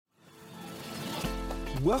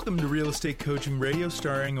Welcome to Real Estate Coaching Radio,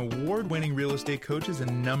 starring award-winning real estate coaches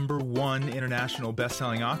and #1 international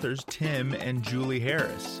best-selling authors, Tim and Julie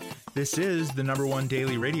Harris. This is the #1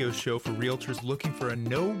 daily radio show for realtors looking for a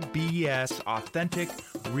no BS, authentic,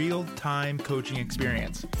 real-time coaching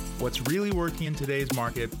experience. What's really working in today's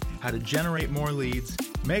market, how to generate more leads,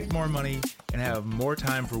 make more money, and have more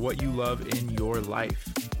time for what you love in your life.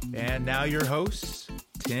 And now your hosts,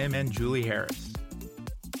 Tim and Julie Harris.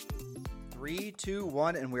 3, 2,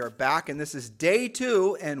 1, and we are back, and this is day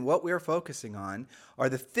 2, and what we are focusing on are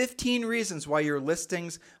the 15 reasons why your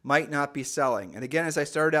listings might not be selling. And again, as I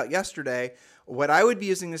started out yesterday, what I would be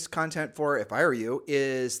using this content for, if I were you,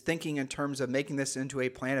 is thinking in terms of making this into a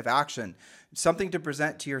plan of action, something to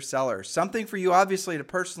present to your sellers, something for you obviously to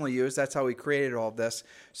personally use. That's how we created all of this,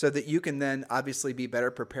 so that you can then obviously be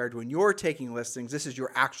better prepared when you're taking listings. This is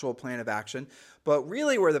your actual plan of action. But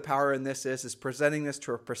really where the power in this is presenting this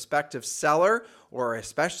to a prospective seller, or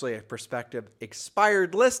especially a prospective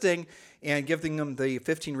expired listing, and giving them the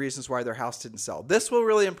 15 reasons why their house didn't sell. This will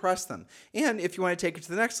really impress them. And if you want to take it to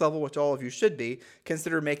the next level, which all of you should be,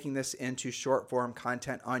 consider making this into short form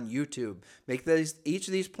content on YouTube. Make each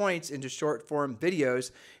of these points into short form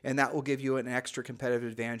videos, and that will give you an extra competitive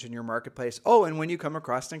advantage in your marketplace. Oh, and when you come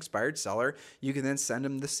across an expired seller, you can then send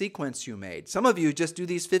them the sequence you made. Some of you just do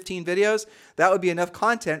these 15 videos. That would be enough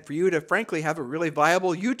content for you to frankly have a really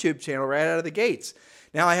viable YouTube channel right out of the gates.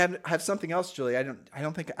 Now I have something else, Julie. I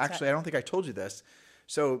don't think I told you this.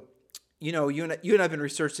 So, you and I have been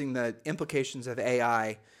researching the implications of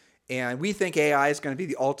AI, and we think AI is going to be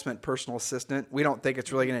the ultimate personal assistant. We don't think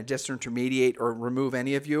it's really going to disintermediate or remove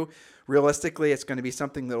any of you. Realistically, it's going to be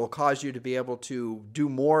something that will cause you to be able to do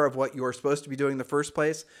more of what you're supposed to be doing in the first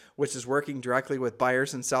place, which is working directly with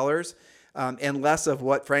buyers and sellers. And less of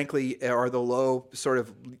what, frankly, are the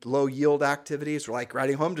low yield activities, like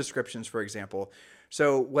writing home descriptions, for example.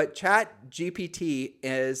 So what ChatGPT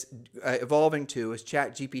is evolving to is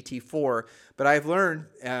ChatGPT-4. But I've learned,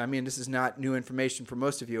 this is not new information for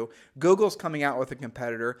most of you, Google's coming out with a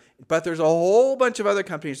competitor, but there's a whole bunch of other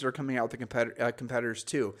companies that are coming out with competitors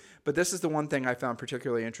too. But this is the one thing I found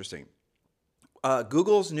particularly interesting.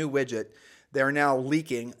 Google's new widget, they're now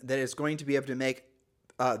leaking, that is going to be able to make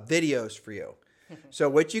videos for you. So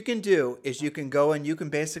what you can do is you can go and you can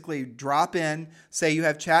basically drop in, say you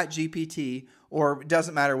have ChatGPT, or it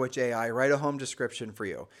doesn't matter which AI, write a home description for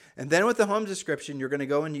you. And then with the home description, you're going to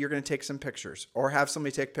go and you're going to take some pictures or have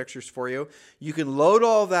somebody take pictures for you. You can load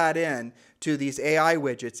all that in to these AI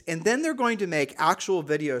widgets, and then they're going to make actual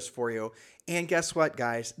videos for you. And guess what,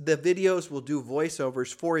 guys? The videos will do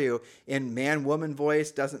voiceovers for you in man-woman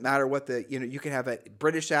voice. Doesn't matter what you can have a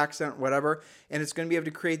British accent, whatever. And it's going to be able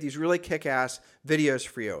to create these really kick-ass videos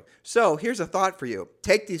for you. So here's a thought for you.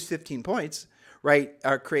 Take these 15 points, right?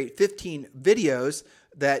 Or create 15 videos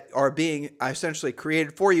that are being essentially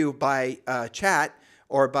created for you by chat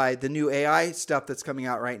or by the new AI stuff that's coming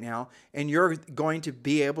out right now, and you're going to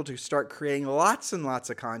be able to start creating lots and lots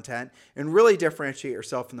of content and really differentiate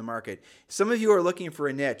yourself in the market. Some of you are looking for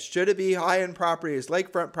a niche. Should it be high-end properties,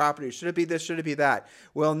 lakefront properties? Should it be this? Should it be that?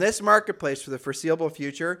 Well, in this marketplace for the foreseeable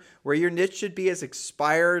future, where your niche should be is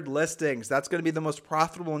expired listings. That's going to be the most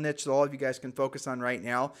profitable niche that all of you guys can focus on right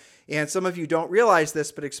now. And some of you don't realize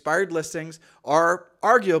this, but expired listings are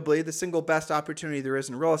arguably the single best opportunity there is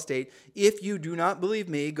in real estate. If you do not believe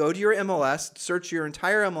me, go to your MLS, search your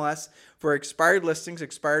entire MLS for expired listings,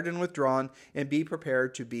 expired and withdrawn, and be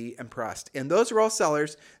prepared to be impressed. And those are all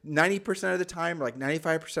sellers 90% of the time, like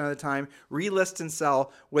 95% of the time, relist and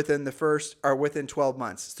sell within the first or within 12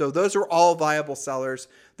 months. So those are all viable sellers.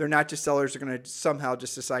 They're not just sellers that are going to somehow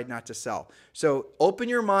just decide not to sell. So open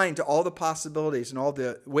your mind to all the possibilities and all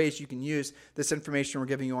the ways you can use this information we're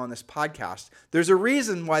giving you on this podcast. There's a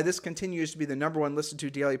reason why this continues to be the #1 listened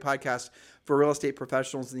to daily podcast for real estate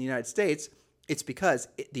professionals in the United States. It's because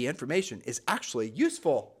the information is actually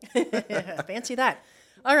useful. Fancy that.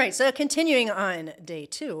 All right, so continuing on day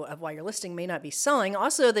 2 of why your listing may not be selling,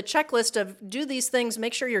 also the checklist of do these things,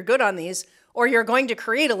 make sure you're good on these, or you're going to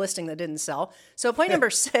create a listing that didn't sell. So point number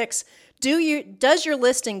 6, does your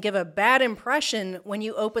listing give a bad impression when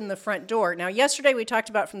you open the front door? Now, yesterday we talked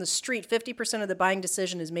about from the street, 50% of the buying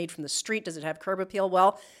decision is made from the street. Does it have curb appeal?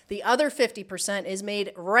 Well, the other 50% is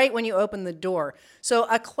made right when you open the door. So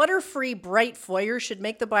a clutter-free, bright foyer should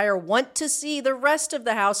make the buyer want to see the rest of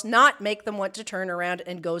the house, not make them want to turn around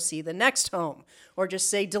and go see the next home. Or just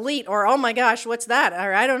say delete, or oh my gosh, what's that?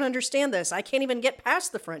 Or I don't understand this. I can't even get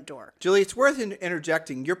past the front door. Julie, it's worth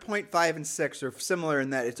interjecting. Your point 5 and 6 are similar in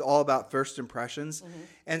that it's all about first impressions. Mm-hmm.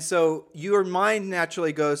 And so your mind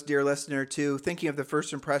naturally goes, dear listener, to thinking of the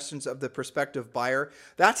first impressions of the prospective buyer.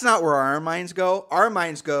 That's not where our minds go. Our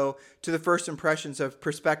minds go to the first impressions of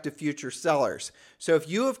prospective future sellers. So if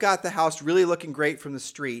you have got the house really looking great from the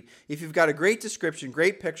street, if you've got a great description,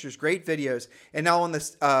 great pictures, great videos, and now when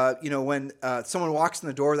this, when someone walks in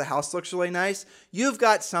the door, the house looks really nice, you've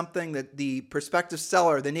got something that the prospective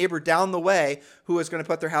seller, the neighbor down the way, who is going to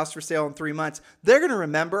put their house for sale in 3 months, they're going to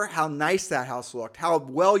remember how nice that house looked, how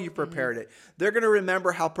well you prepared it. They're going to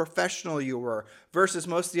remember how professional you were versus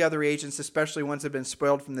most of the other agents, especially ones that have been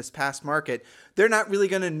spoiled from this past market. They're not really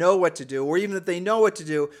going to know what to do, or even if they know what to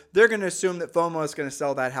do, they're going to assume that FOMO is going to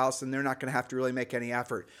sell that house and they're not going to have to really make any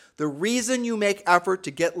effort. The reason you make effort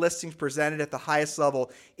to get listings presented at the highest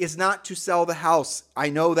level is not to sell the house. I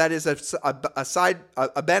know that is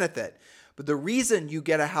a benefit. But the reason you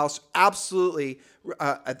get a house absolutely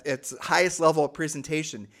at its highest level of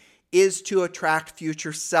presentation is to attract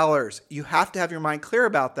future sellers. You have to have your mind clear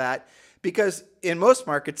about that, because in most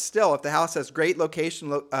markets still, if the house has great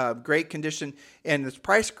location, great condition, and it's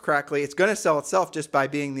priced correctly, it's going to sell itself just by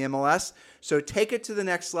being the MLS. So take it to the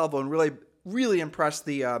next level and really impress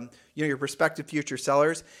the your prospective future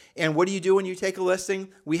sellers. And what do you do when you take a listing?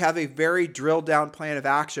 We have a very drilled down plan of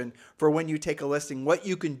action for when you take a listing, what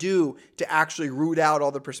you can do to actually root out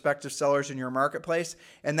all the prospective sellers in your marketplace.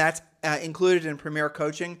 And that's included in Premier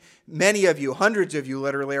Coaching. Many of you, hundreds of you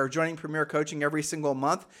literally, are joining Premier Coaching every single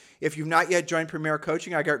month. If you've not yet joined Premier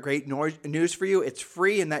Coaching, I got great news for you. It's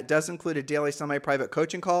free, and that does include a daily semi-private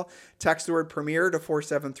coaching call. Text the word Premier to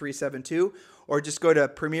 47372, or just go to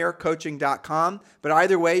premiercoaching.com. But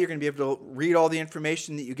either way, you're going to be able to read all the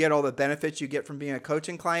information that you get, all the benefits you get from being a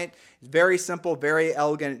coaching client. It's very simple, very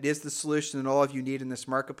elegant. It is the solution that all of you need in this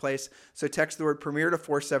marketplace. So text the word Premier to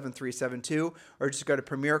 47372, or just go to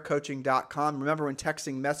premiercoaching.com. Remember, when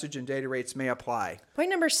texting, message and data rates may apply.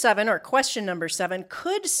 Point number 7, or question number 7,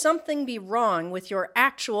 could something be wrong with your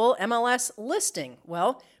actual MLS listing?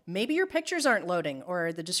 Well, maybe your pictures aren't loading,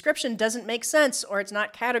 or the description doesn't make sense, or it's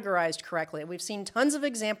not categorized correctly. We've seen tons of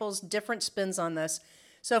examples, different spins on this.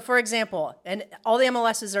 So for example, and all the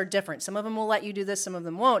MLSs are different. Some of them will let you do this, some of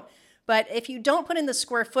them won't. But if you don't put in the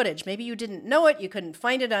square footage, maybe you didn't know it, you couldn't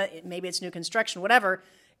find it, maybe it's new construction, whatever,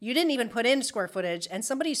 you didn't even put in square footage and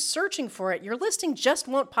somebody's searching for it, your listing just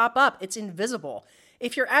won't pop up. It's invisible.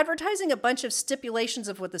 If you're advertising a bunch of stipulations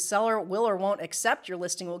of what the seller will or won't accept, your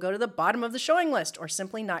listing will go to the bottom of the showing list or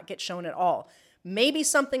simply not get shown at all. Maybe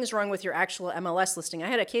something's wrong with your actual MLS listing. I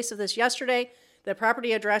had a case of this yesterday. The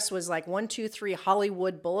property address was like 123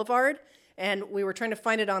 Hollywood Boulevard, and we were trying to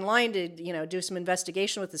find it online to, do some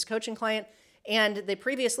investigation with this coaching client. And the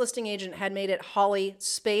previous listing agent had made it Holly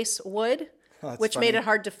Space Wood, which made it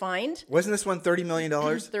hard to find. Wasn't this one $30 million?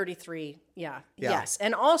 33, yeah. Yes.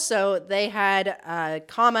 And also they had a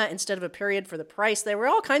comma instead of a period for the price. There were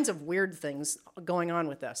all kinds of weird things going on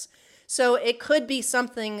with this. So it could be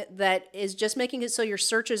something that is just making it so your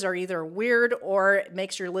searches are either weird or it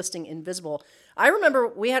makes your listing invisible. I remember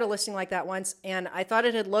we had a listing like that once, and I thought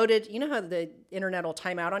it had loaded. You know how the internet will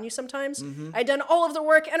time out on you sometimes? Mm-hmm. I'd done all of the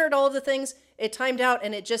work, entered all of the things. It timed out,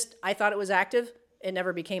 and I thought it was active. It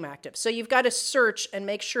never became active. So you've got to search and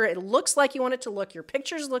make sure it looks like you want it to look. Your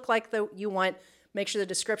pictures look like you want. Make sure the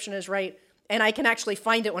description is right. And I can actually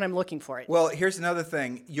find it when I'm looking for it. Well, here's another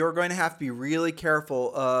thing. You're going to have to be really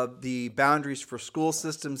careful of the boundaries for school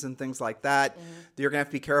systems and things like that. Mm-hmm. You're going to have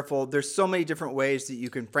to be careful. There's so many different ways that you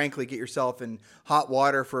can, frankly, get yourself in hot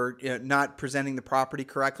water for not presenting the property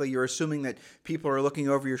correctly. You're assuming that people are looking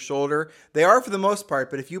over your shoulder. They are for the most part,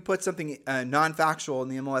 but if you put something non-factual in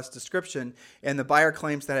the MLS description and the buyer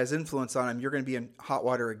claims that has influence on them, you're going to be in hot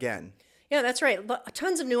water again. Yeah, that's right.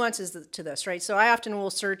 Tons of nuances to this, right? So I often will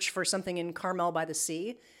search for something in Carmel by the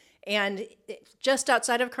Sea, and just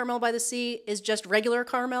outside of Carmel by the Sea is just regular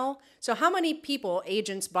Carmel. So how many people,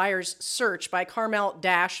 agents, buyers, search by Carmel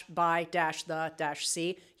by the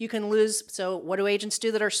sea? You can lose. So what do agents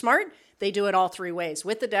do that are smart? They do it all 3 ways: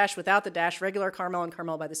 with the dash, without the dash, regular Carmel, and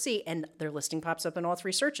Carmel by the Sea, and their listing pops up in all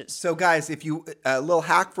 3 searches. So guys, if you a little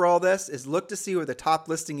hack for all this is look to see where the top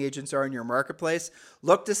listing agents are in your marketplace.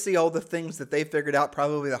 Look to see all the things that they figured out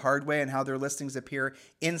probably the hard way and how their listings appear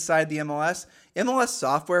inside the MLS. MLS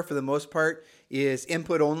software, for the most part, is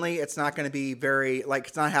input only. It's not going to be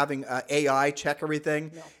it's not having AI check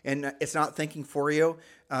everything, no. And it's not thinking for you.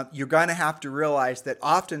 You're going to have to realize that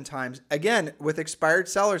oftentimes, again, with expired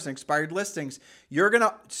sellers and expired listings, you're going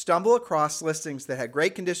to stumble across listings that had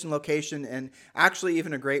great condition, location, and actually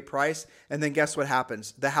even a great price. And then guess what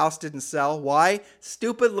happens? The house didn't sell. Why?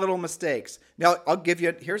 Stupid little mistakes. Now,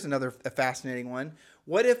 here's another fascinating one.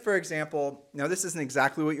 What if, for example, now this isn't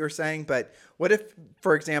exactly what you're saying, but what if,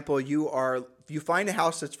 for example, you find a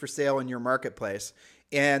house that's for sale in your marketplace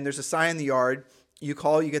and there's a sign in the yard, you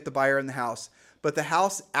call, you get the buyer in the house, but the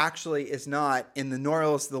house actually is not in the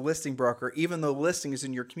NORLS, the listing broker, even though the listing is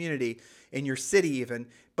in your community, in your city even,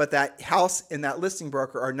 but that house and that listing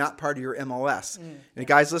broker are not part of your MLS. And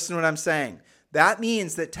guys, listen to what I'm saying. That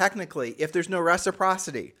means that technically, if there's no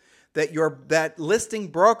reciprocity, that listing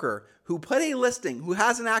broker who put a listing, who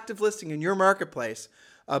has an active listing in your marketplace,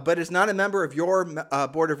 but is not a member of your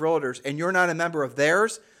board of realtors and you're not a member of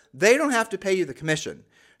theirs, they don't have to pay you the commission.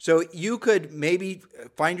 So you could maybe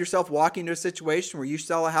find yourself walking into a situation where you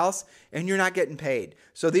sell a house and you're not getting paid.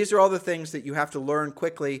 So these are all the things that you have to learn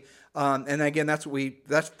quickly. And again, that's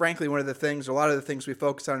frankly one of the things, a lot of the things we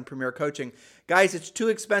focus on in Premier Coaching. Guys, it's too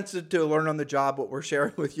expensive to learn on the job what we're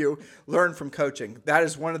sharing with you. Learn from coaching. That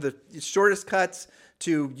is one of the shortest cuts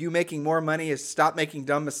to you making more money, is stop making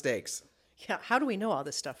dumb mistakes. Yeah, how do we know all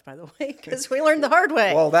this stuff, by the way? Because we learned the hard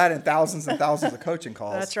way. Well, that and thousands of coaching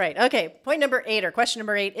calls. That's right. Okay, point number 8, or question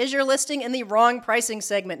number 8, is your listing in the wrong pricing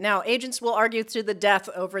segment? Now, agents will argue to the death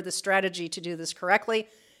over the strategy to do this correctly.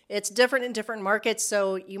 It's different in different markets,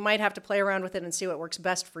 so you might have to play around with it and see what works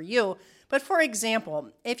best for you. But for example,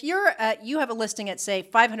 if you have a listing at, say,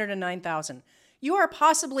 $509,000, you are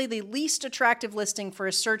possibly the least attractive listing for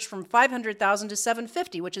a search from $500,000 to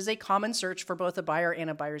 $750,000, which is a common search for both a buyer and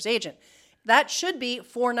a buyer's agent. That should be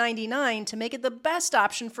 $499 to make it the best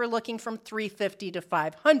option for looking from $350 to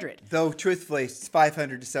 $500. Though truthfully, $500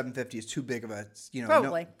 to $750 is too big of a,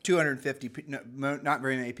 Probably. not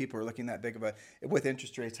very many people are looking that big of a, with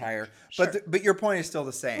interest rates higher. Sure. But your point is still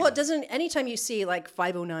the same. Well, it doesn't, anytime you see like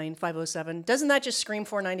 509, 507, doesn't that just scream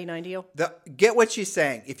 $499 to you? Get what she's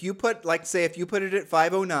saying. If you put, if you put it at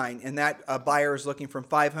 509 and that buyer is looking from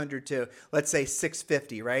 500 to, let's say,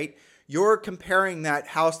 650, right? You're comparing that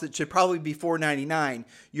house that should probably be $499.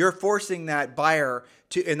 You're forcing that buyer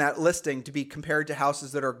in that listing to be compared to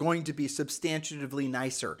houses that are going to be substantively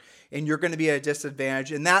nicer, and you're going to be at a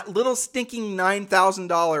disadvantage. And that little stinking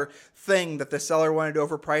 $9,000 thing that the seller wanted to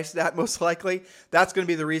overprice it at, most likely, that's going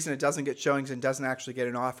to be the reason it doesn't get showings and doesn't actually get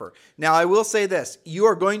an offer. Now, I will say this: you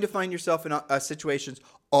are going to find yourself in situations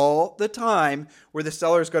all the time where the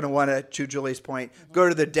seller is going to want to Julie's point, go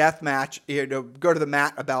to the death match, go to the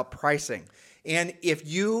mat about pricing. And if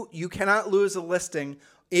you cannot lose a listing,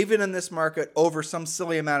 even in this market, over some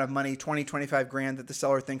silly amount of money, 20, 25 grand that the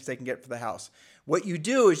seller thinks they can get for the house. What you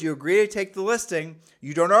do is you agree to take the listing.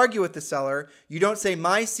 You don't argue with the seller. You don't say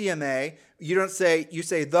my CMA. You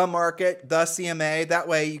say the market, the CMA. That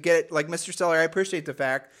way you get it. Like, Mr. Seller, I appreciate the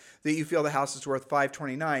fact that you feel the house is worth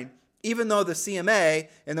 $529. Even though the CMA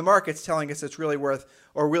and the market's telling us it's really worth,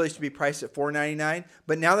 or really should be priced at $499.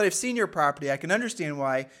 But now that I've seen your property, I can understand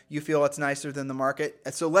why you feel it's nicer than the market.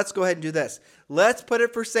 And so let's go ahead and do this. Let's put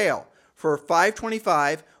it for sale for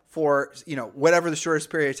 $525 for, whatever the shortest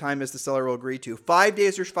period of time is the seller will agree to. 5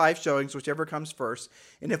 days or 5 showings, whichever comes first.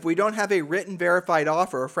 And if we don't have a written verified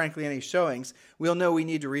offer, or frankly any showings, we'll know we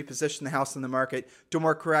need to reposition the house in the market to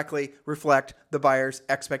more correctly reflect the buyer's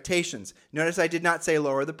expectations. Notice I did not say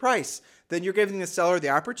lower the price. Then you're giving the seller the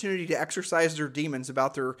opportunity to exercise their demons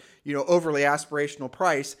about their, overly aspirational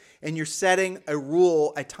price, and you're setting a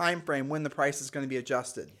rule, a time frame when the price is going to be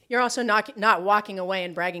adjusted. You're also not walking away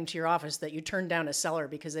and bragging to your office that you turned down a seller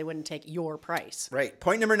because they wouldn't take your price. Right.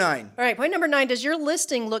 Point number 9. All right. Point number 9, does your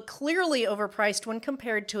listing look clearly overpriced when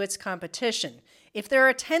compared to its competition? If there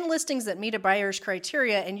are 10 listings that meet a buyer's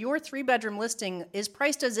criteria and your 3-bedroom listing is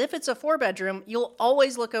priced as if it's a 4-bedroom, you'll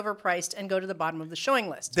always look overpriced and go to the bottom of the showing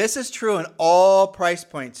list. This is true in all price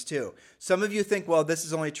points too. Some of you think, well, this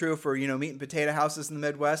is only true for, meat and potato houses in the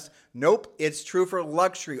Midwest. Nope. It's true for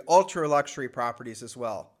luxury, ultra luxury properties as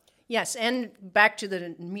well. Yes. And back to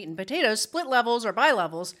the meat and potatoes, split levels or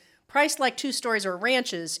bi-levels, priced like 2 stories or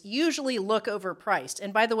ranches, usually look overpriced.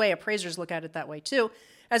 And by the way, appraisers look at it that way too,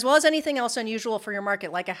 as well as anything else unusual for your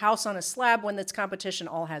market, like a house on a slab when its competition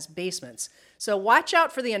all has basements. So watch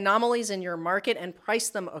out for the anomalies in your market and price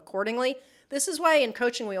them accordingly. This is why in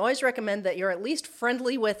coaching we always recommend that you're at least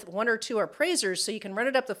friendly with 1 or 2 appraisers so you can run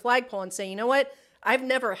it up the flagpole and say, you know what? I've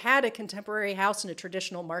never had a contemporary house in a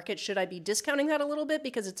traditional market. Should I be discounting that a little bit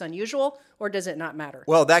because it's unusual, or does it not matter?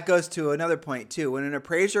 Well, that goes to another point too. When an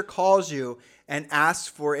appraiser calls you and asks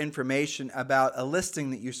for information about a listing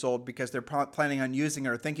that you sold because they're planning on using it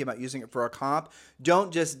or thinking about using it for a comp,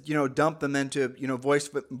 don't just, dump them into,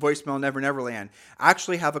 voicemail Never Land.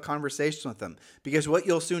 Actually have a conversation with them, because what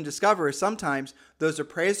you'll soon discover is sometimes those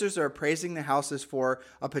appraisers are appraising the houses for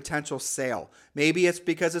a potential sale. Maybe it's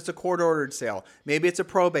because it's a court-ordered sale. Maybe it's a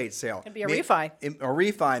probate sale. It could be a refi. A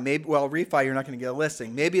refi. Maybe, refi, you're not going to get a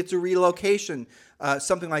listing. Maybe it's a relocation,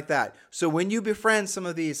 something like that. So when you befriend some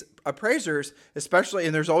of these appraisers, especially,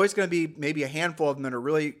 and there's always going to be maybe a handful of them that are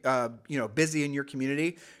really, busy in your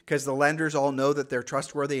community, because the lenders all know that they're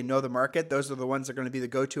trustworthy and know the market. Those are the ones that are going to be the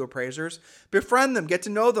go-to appraisers. Befriend them, get to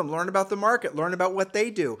know them, learn about the market, learn about what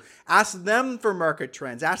they do. Ask them for market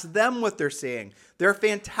trends. Ask them what they're seeing. They're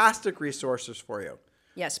fantastic resources for you.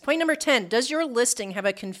 Yes. Point number 10, does your listing have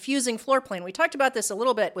a confusing floor plan? We talked about this a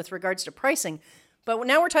little bit with regards to pricing, but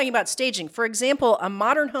now we're talking about staging. For example, a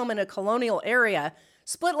modern home in a colonial area,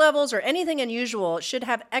 split levels or anything unusual should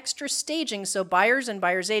have extra staging so buyers and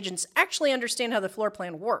buyers' agents actually understand how the floor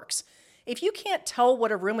plan works. If you can't tell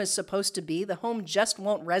what a room is supposed to be, the home just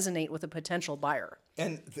won't resonate with a potential buyer.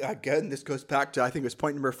 And again, this goes back to, I think it was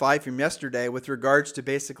point number 5 from yesterday, with regards to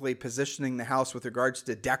basically positioning the house with regards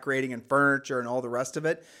to decorating and furniture and all the rest of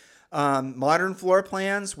it. Modern floor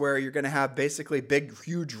plans where you're going to have basically big,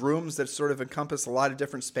 huge rooms that sort of encompass a lot of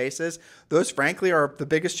different spaces. Those, frankly, are the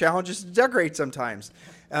biggest challenges to decorate sometimes.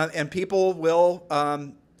 And people will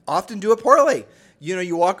often do it poorly.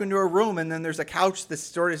 You walk into a room and then there's a couch that's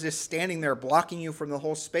sort of just standing there blocking you from the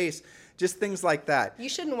whole space. Just things like that. You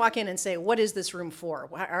shouldn't walk in and say, what is this room for?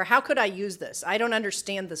 Or how could I use this? I don't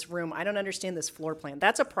understand this room. I don't understand this floor plan.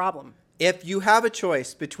 That's a problem. If you have a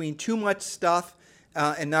choice between too much stuff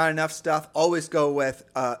and not enough stuff, always go with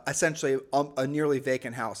essentially a nearly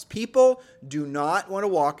vacant house. People do not want to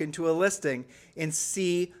walk into a listing and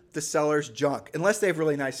see the seller's junk, unless they have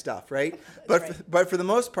really nice stuff, right? But for the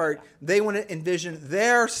most part, they want to envision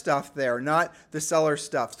their stuff there, not the seller's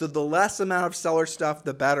stuff. So the less amount of seller stuff,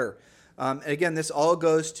 the better. And again, this all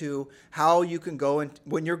goes to how you can go, and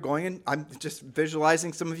when you're going in, I'm just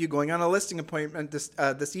visualizing some of you going on a listing appointment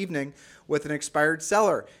this evening with an expired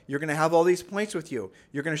seller. You're going to have all these points with you.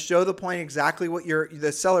 You're going to show the point exactly what your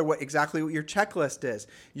checklist is.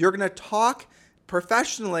 You're going to talk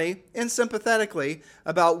professionally and sympathetically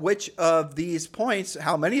about which of these points,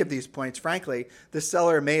 how many of these points, frankly, the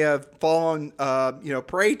seller may have fallen,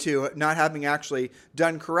 prey to, not having actually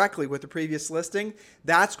done correctly with the previous listing.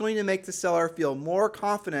 That's going to make the seller feel more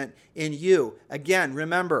confident in you. Again,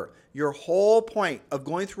 remember, your whole point of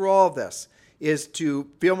going through all of this is to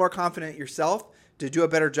feel more confident in yourself, to do a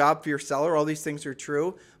better job for your seller. All these things are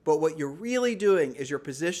true. But what you're really doing is you're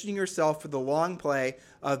positioning yourself for the long play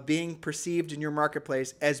of being perceived in your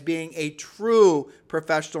marketplace as being a true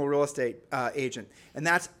professional real estate agent. And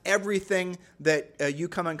that's everything that you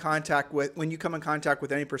come in contact with when you come in contact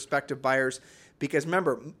with any prospective buyers. Because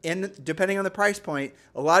remember, depending on the price point,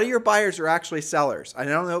 a lot of your buyers are actually sellers. I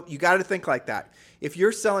don't know, you got to think like that. If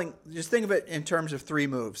you're selling, just think of it in terms of 3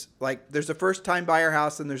 moves. Like there's a first-time buyer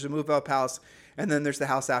house, and there's a move-up house, and then there's the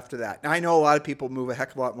house after that. Now, I know a lot of people move a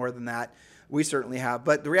heck of a lot more than that. We certainly have.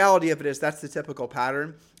 But the reality of it is that's the typical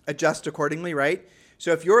pattern. Adjust accordingly, right?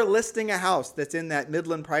 So if you're listing a house that's in that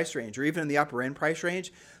Midland price range or even in the upper end price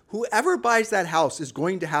range, whoever buys that house is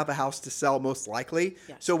going to have a house to sell most likely.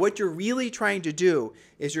 Yes. So what you're really trying to do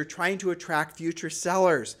is you're trying to attract future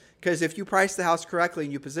sellers. Because if you price the house correctly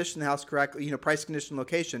and you position the house correctly, price, condition,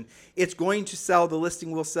 location, it's going to sell. The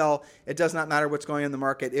listing will sell. It does not matter what's going on in the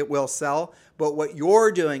market. It will sell. But what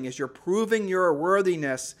you're doing is you're proving your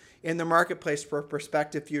worthiness in the marketplace for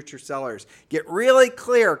prospective future sellers. Get really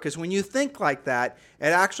clear, because when you think like that, it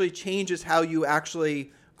actually changes how you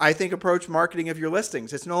actually, I think, approach marketing of your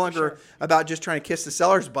listings. It's no longer about just trying to kiss the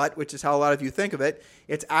seller's butt, which is how a lot of you think of it.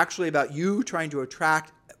 It's actually about you trying to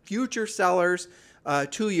attract future sellers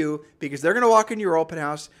to you, because they're going to walk into your open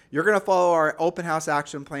house. You're going to follow our open house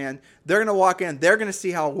action plan. They're going to walk in. They're going to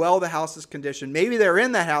see how well the house is conditioned. Maybe they're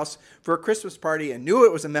in that house for a Christmas party and knew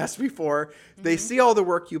it was a mess before. Mm-hmm. They see all the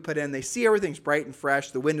work you put in. They see everything's bright and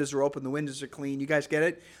fresh. The windows are open. The windows are clean. You guys get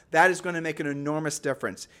it? That is going to make an enormous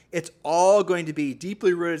difference. It's all going to be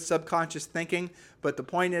deeply rooted subconscious thinking. But the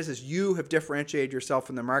point is you have differentiated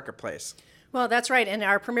yourself in the marketplace. Well, that's right. And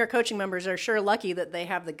our Premier Coaching members are sure lucky that they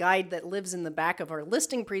have the guide that lives in the back of our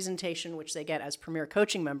listing presentation, which they get as Premier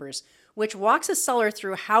Coaching members, which walks a seller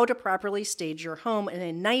through how to properly stage your home in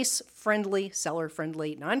a nice, friendly,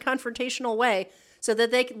 seller-friendly, non-confrontational way so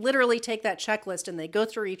that they literally take that checklist and they go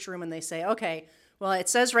through each room and they say, okay, well, it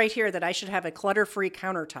says right here that I should have a clutter-free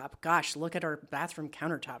countertop. Gosh, look at our bathroom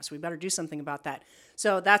countertops. We better do something about that.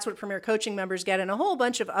 So that's what Premier Coaching members get, and a whole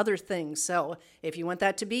bunch of other things. So if you want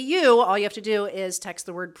that to be you, all you have to do is text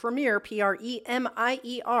the word Premier,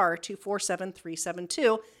 P-R-E-M-I-E-R, to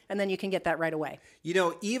 47372, and then you can get that right away. You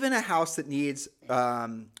know, even a house that needs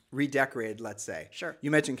redecorated, let's say. Sure.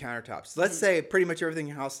 You mentioned countertops. Let's say pretty much everything in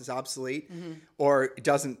your house is obsolete or it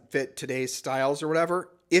doesn't fit today's styles or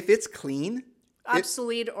whatever. If it's clean...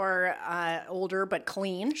 Obsolete or older, but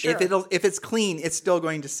clean. Sure. If it's clean, it's still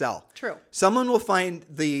going to sell. True. Someone will find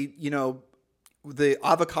the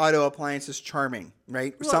avocado appliances charming,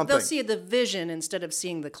 right? Well, Something. they'll see the vision instead of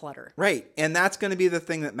seeing the clutter. Right. And that's going to be the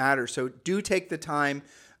thing that matters. So do take the time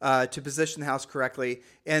to position the house correctly.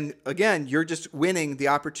 And again, you're just winning the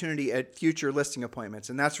opportunity at future listing appointments.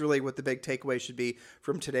 And that's really what the big takeaway should be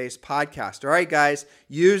from today's podcast. All right, guys,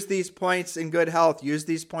 use these points in good health. Use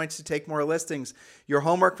these points to take more listings. Your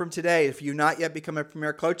homework from today, if you've not yet become a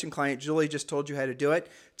Premier Coaching client, Julie just told you how to do it.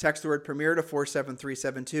 Text the word Premier to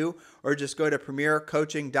 47372 or just go to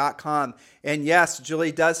premiercoaching.com. And yes,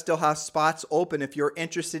 Julie does still have spots open if you're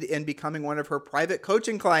interested in becoming one of her private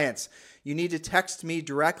coaching clients. You need to text me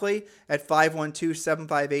directly at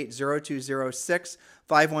 512-758-0206,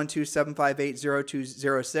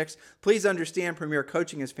 512-758-0206. Please understand Premier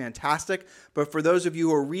Coaching is fantastic, but for those of you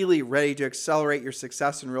who are really ready to accelerate your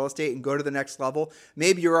success in real estate and go to the next level,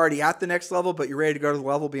 maybe you're already at the next level, but you're ready to go to the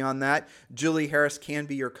level beyond that, Julie Harris can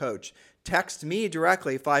be your coach. Text me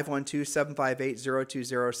directly,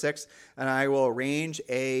 512-758-0206, and I will arrange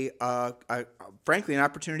frankly, an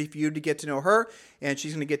opportunity for you to get to know her, and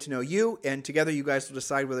she's going to get to know you, and together you guys will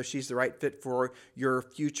decide whether she's the right fit for your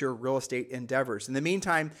future real estate endeavors. In the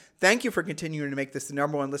meantime, thank you for continuing to make this the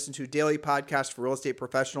number one listened to daily podcast for real estate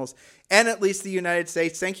professionals and at least the United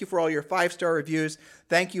States. Thank you for all your 5-star reviews.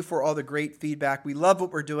 Thank you for all the great feedback. We love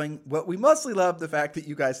what we're doing. We mostly love the fact that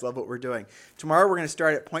you guys love what we're doing. Tomorrow, we're going to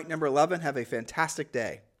start at point number 11. Have a fantastic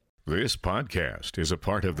day. This podcast is a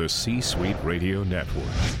part of the C-Suite Radio Network.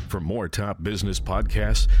 For more top business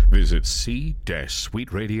podcasts, visit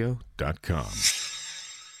c-suiteradio.com.